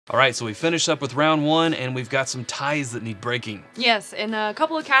All right, so we finished up with round one, and we've got some ties that need breaking. Yes, in a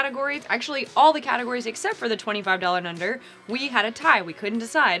couple of categories, actually all the categories except for the $25 and under, we had a tie. We couldn't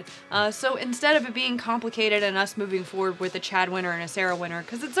decide. So instead of it being complicated and us moving forward with a Chad winner and a Sarah winner,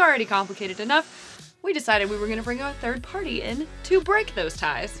 because it's already complicated enough, we decided we were going to bring a third party in to break those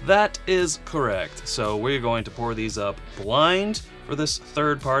ties. That is correct. So we're going to pour these up blind for this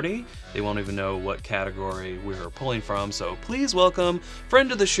third party. They won't even know what category we're pulling from, so please welcome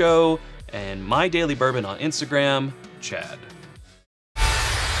friend of the show and My Daily Bourbon on Instagram, Chad.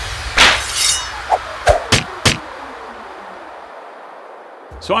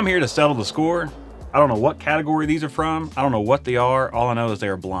 So I'm here to settle the score. I don't know what category these are from. I don't know what they are. All I know is they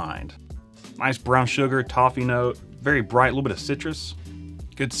are blind. Nice brown sugar, toffee note, very bright, a little bit of citrus.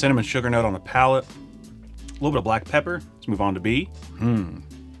 Good cinnamon sugar note on the palate. A little bit of black pepper. Let's move on to B.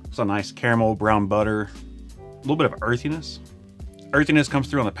 It's a nice caramel, brown butter, a little bit of earthiness. Earthiness comes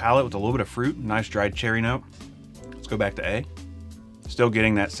through on the palate with a little bit of fruit, nice dried cherry note. Let's go back to A. Still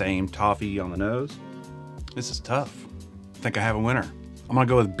getting that same toffee on the nose. This is tough. I think I have a winner. I'm gonna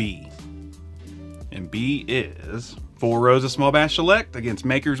go with B. And B is 4 Rows of Small Batch Select against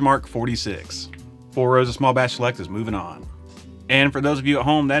Maker's Mark 46. 4 Rows of Small Batch Select is moving on. And for those of you at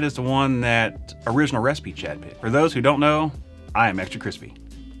home, that is the one that original recipe Chad picked. For those who don't know, I am extra crispy.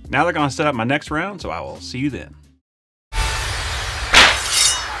 Now they're gonna set up my next round, so I will see you then.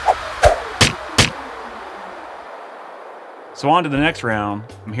 So on to the next round.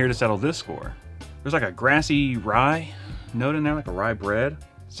 I'm here to settle this score. There's like a grassy rye note in there, like a rye bread.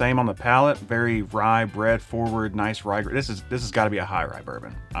 Same on the palate, very rye bread forward, nice rye. This has got to be a high rye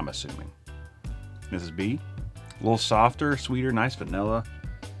bourbon, I'm assuming. This is B. A little softer, sweeter, nice vanilla.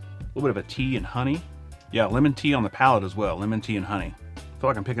 A little bit of a tea and honey. Yeah, lemon tea on the palate as well, lemon tea and honey. I feel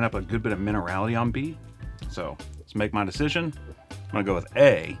like I'm picking up a good bit of minerality on B. So let's make my decision. I'm gonna go with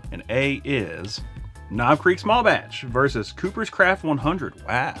A, and A is Knob Creek Small Batch versus Cooper's Craft 100.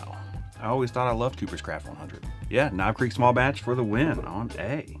 Wow, I always thought I loved Cooper's Craft 100. Yeah, Knob Creek Small Batch for the win on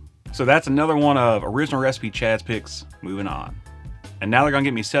A. So that's another one of original recipe Chad's picks. Moving on. And now they're gonna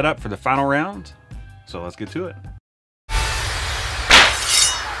get me set up for the final round. So let's get to it.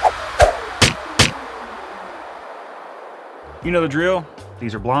 You know the drill.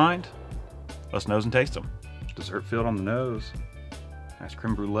 These are blind. Let's nose and taste them. Dessert filled on the nose. Nice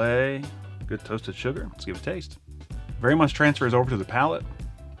creme brulee. Good toasted sugar. Let's give it a taste. Very much transfers over to the palate.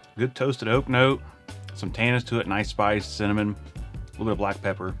 Good toasted oak note. Some tannins to it. Nice spice, cinnamon. A little bit of black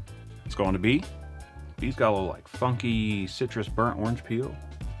pepper. Let's go on to B. B's got a little like funky citrus burnt orange peel.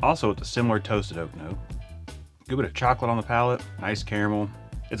 Also with a similar toasted oak note. Good bit of chocolate on the palate. Nice caramel.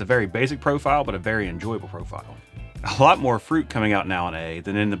 It's a very basic profile, but a very enjoyable profile. A lot more fruit coming out now in A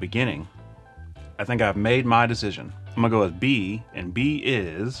than in the beginning. I think I've made my decision. I'm gonna go with B, and B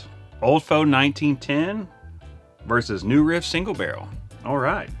is Old Foe 1910 versus New Riff Single Barrel. All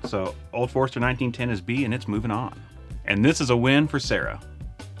right, so Old Forester 1910 is B, and it's moving on. And this is a win for Sarah.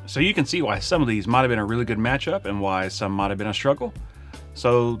 So you can see why some of these might have been a really good matchup and why some might have been a struggle.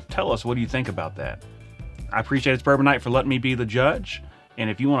 So tell us, what do you think about that? I appreciate It's Bourbon Night for letting me be the judge. And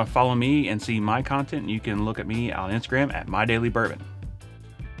if you want to follow me and see my content, you can look at me on Instagram at My Daily Bourbon.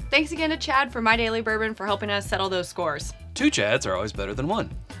 Thanks again to Chad for My Daily Bourbon for helping us settle those scores. 2 Chads are always better than 1.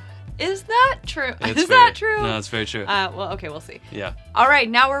 Is that true? It's Is that true? No, it's very true. Well, okay, we'll see. Yeah. All right,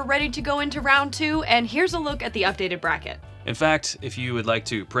 now we're ready to go into round 2, and here's a look at the updated bracket. In fact, if you would like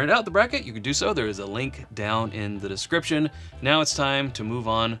to print out the bracket, you can do so. There is a link down in the description. Now it's time to move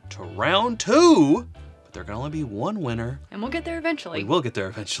on to round 2. There can only be one winner. And we'll get there eventually. We will get there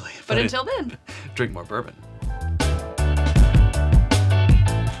eventually. But until then, drink more bourbon.